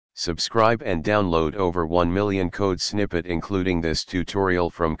Subscribe and download over 1 million code snippet including this tutorial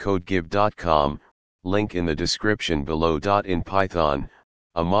from codegive.com, link in the description below. In Python,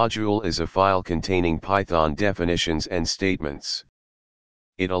 a module is a file containing Python definitions and statements.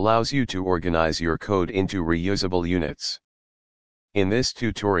 It allows you to organize your code into reusable units. In this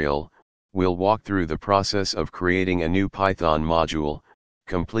tutorial, we'll walk through the process of creating a new Python module,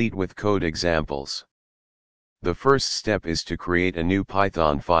 complete with code examples. The first step is to create a new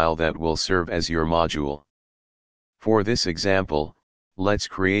Python file that will serve as your module. For this example, let's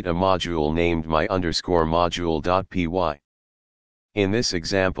create a module named my_module.py. In this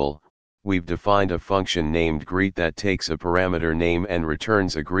example, we've defined a function named greet that takes a parameter name and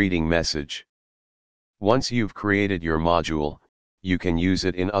returns a greeting message. Once you've created your module, you can use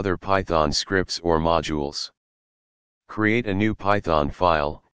it in other Python scripts or modules. Create a new Python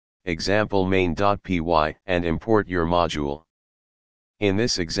file, example main.py, and import your module. In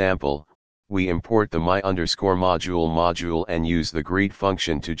this example, we import the my_module and use the greet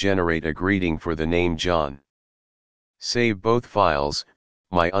function to generate a greeting for the name John. Save both files,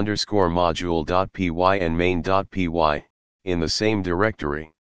 my_module.py and main.py, in the same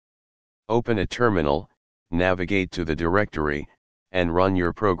directory. Open a terminal, navigate to the directory, and run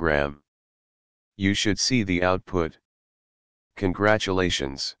your program. You should see the output.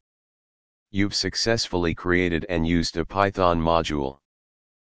 Congratulations! You've successfully created and used a Python module.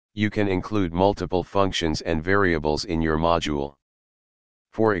 You can include multiple functions and variables in your module.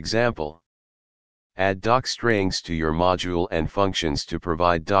 For example, add docstrings to your module and functions to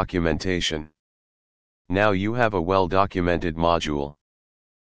provide documentation. Now you have a well-documented module.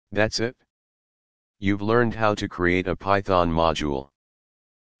 That's it. You've learned how to create a Python module.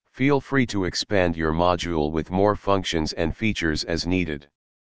 Feel free to expand your module with more functions and features as needed.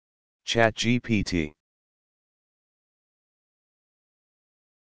 ChatGPT